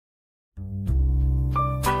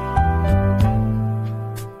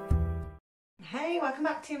welcome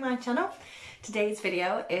back to my channel. Today's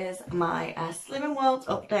video is my Slimming World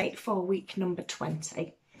update for week number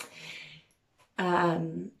 20. I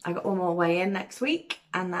got one more weigh-in next week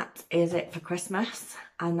and that is it for Christmas,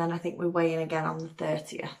 and then I think we weigh in again on the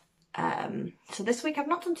 30th. So this week I've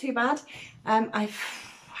not done too bad. I've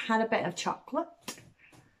had a bit of chocolate,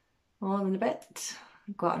 more than a bit.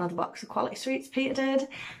 I've got another box of Quality Sweets Peter did,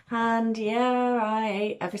 and yeah, I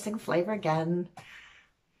ate every single flavour again.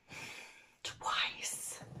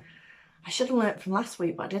 Twice. I should have learnt from last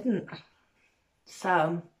week, but I didn't.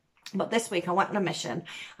 So, but this week I went on a mission.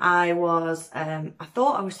 I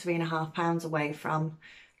thought I was 3.5 pounds away from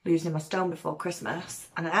losing my stone before Christmas,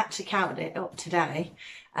 and I actually counted it up today,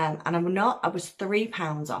 and I'm not. I was 3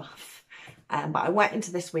 pounds off, but I went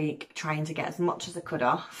into this week trying to get as much as I could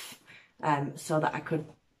off, so that I could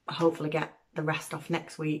hopefully get the rest off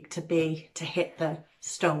next week to hit the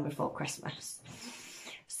stone before Christmas.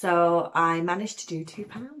 So I managed to do 2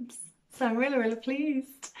 pounds. So I'm really, really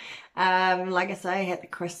pleased. Like I say, I hit the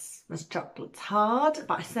Christmas chocolates hard,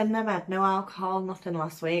 but I sent them. I had no alcohol, nothing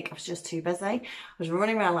last week. I was just too busy. I was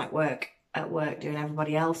running around like at work doing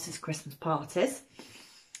everybody else's Christmas parties,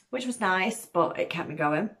 which was nice, but it kept me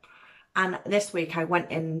going. And this week I went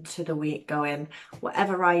into the week going,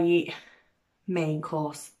 whatever I eat, main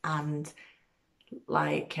course and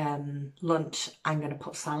like lunch, I'm going to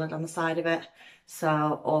put salad on the side of it.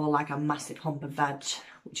 So, or like a massive hump of veg,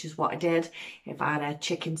 which is what I did. If I had a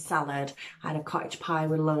chicken salad, I had a cottage pie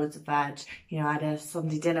with loads of veg, you know, I had a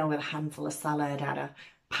Sunday dinner with a handful of salad, I had a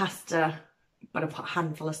pasta, but I put a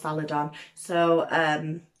handful of salad on.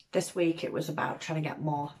 So this week it was about trying to get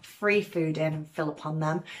more free food in and fill up on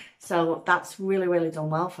them. So that's really, really done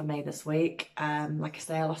well for me this week. Like I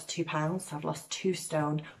say, I lost 2 pounds, so I've lost 2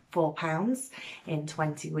 stone, 4 pounds in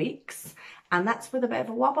 20 weeks. And that's with a bit of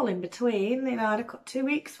a wobble in between. You know, I had 2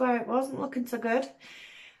 weeks where it wasn't looking so good.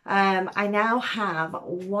 I now have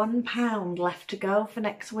 1 pound left to go for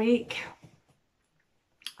next week.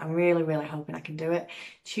 I'm really, really hoping I can do it.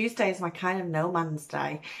 Tuesday is my kind of no man's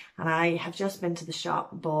day, and I have just been to the shop,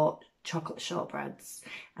 bought chocolate shortbreads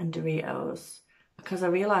and Doritos because I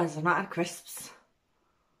realised I've not had crisps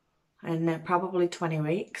in probably 20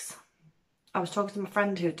 weeks. I was talking to my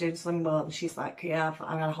friend who's doing Slimming World, and she's like, yeah,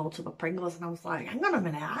 I had a whole tub of Pringles, and I was like, hang on a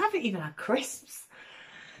minute, I haven't even had crisps.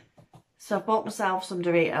 So I've bought myself some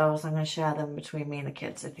Doritos. I'm going to share them between me and the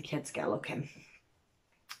kids if the kids get looking.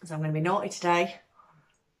 So I'm going to be naughty today,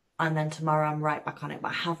 and then tomorrow I'm right back on it.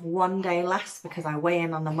 But I have 1 day less because I weigh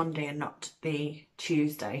in on the Monday and not the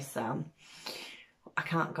Tuesday, so I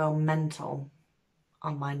can't go mental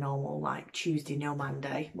on my normal like Tuesday no man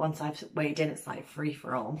day. Once I've weighed in, it's like free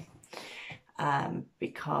for all.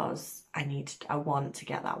 Because I want to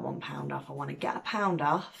get that 1 pound off. I want to get a pound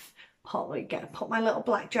off, put my little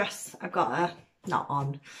black dress I've got not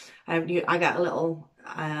on. I got a little,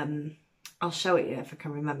 I'll show it you if I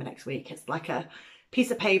can remember next week. It's like a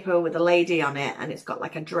piece of paper with a lady on it, and it's got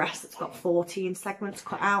like a dress that's got 14 segments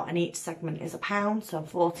cut out, and each segment is a pound, so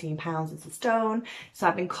 14 pounds is a stone. So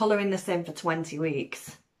I've been colouring this in for 20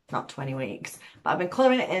 weeks, not 20 weeks, but I've been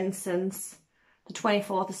colouring it in since the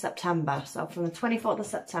 24th of September. So from the 24th of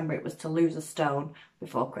September it was to lose a stone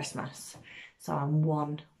before Christmas. So I'm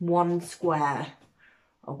one square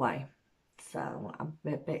away. So I'm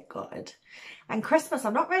a bit gutted. And Christmas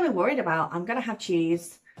I'm not really worried about. I'm going to have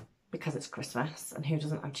cheese because it's Christmas, and who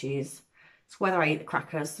doesn't have cheese? It's whether I eat the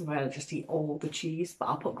crackers or whether I just eat all the cheese, but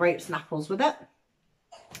I'll put grapes and apples with it.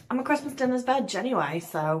 And my Christmas dinner's veg anyway,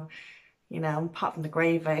 so you know, apart from the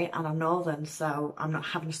gravy, and I'm northern, so I'm not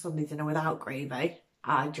having a Sunday dinner without gravy.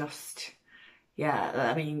 Yeah,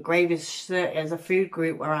 I mean, gravy is a food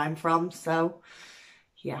group where I'm from, so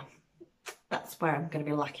yeah, that's where I'm going to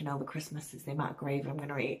be lacking over Christmas, is the amount of gravy I'm going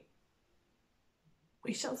to eat.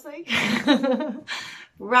 We shall see.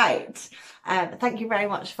 Right. Thank you very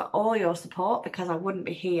much for all your support, because I wouldn't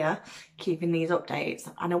be here keeping these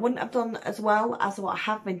updates, and I wouldn't have done as well as what I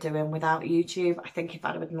have been doing without YouTube. I think if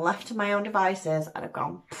I'd have been left to my own devices, I'd have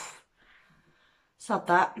gone, sod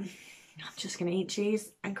that. I'm just going to eat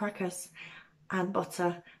cheese and crackers and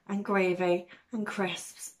butter and gravy and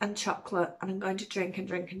crisps and chocolate, and I'm going to drink and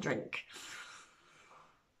drink and drink.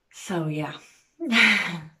 So yeah.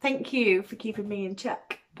 Thank you for keeping me in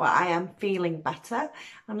check, but I am feeling better.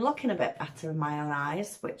 I'm looking a bit better in my own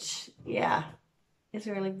eyes, which, yeah, is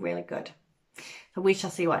really, really good. So we shall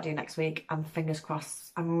see what I do next week. I'm fingers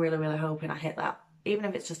crossed. I'm really, really hoping I hit that, even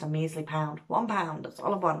if it's just a measly pound. 1 pound, that's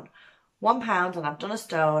all I want. 1 pound, and I've done a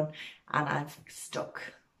stone, and I've stuck,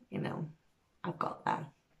 you know, I've got there.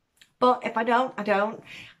 But if I don't, I don't.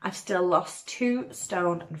 I've still lost 2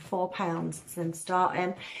 stone and 4 pounds since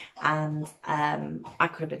starting, and I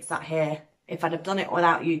could have been sat here. If I'd have done it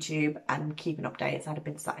without YouTube and keeping updates, I'd have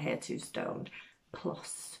been sat here 2 stone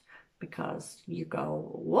plus, because you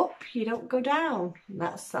go up, you don't go down. And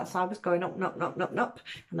that's I was going up, up, up, up, up,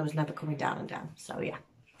 and I was never coming down and down. So yeah,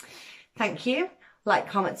 thank you. Like,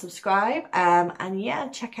 comment, subscribe, and yeah,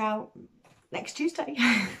 check out next Tuesday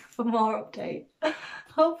for more updates.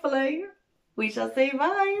 Hopefully, we shall see.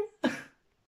 Bye.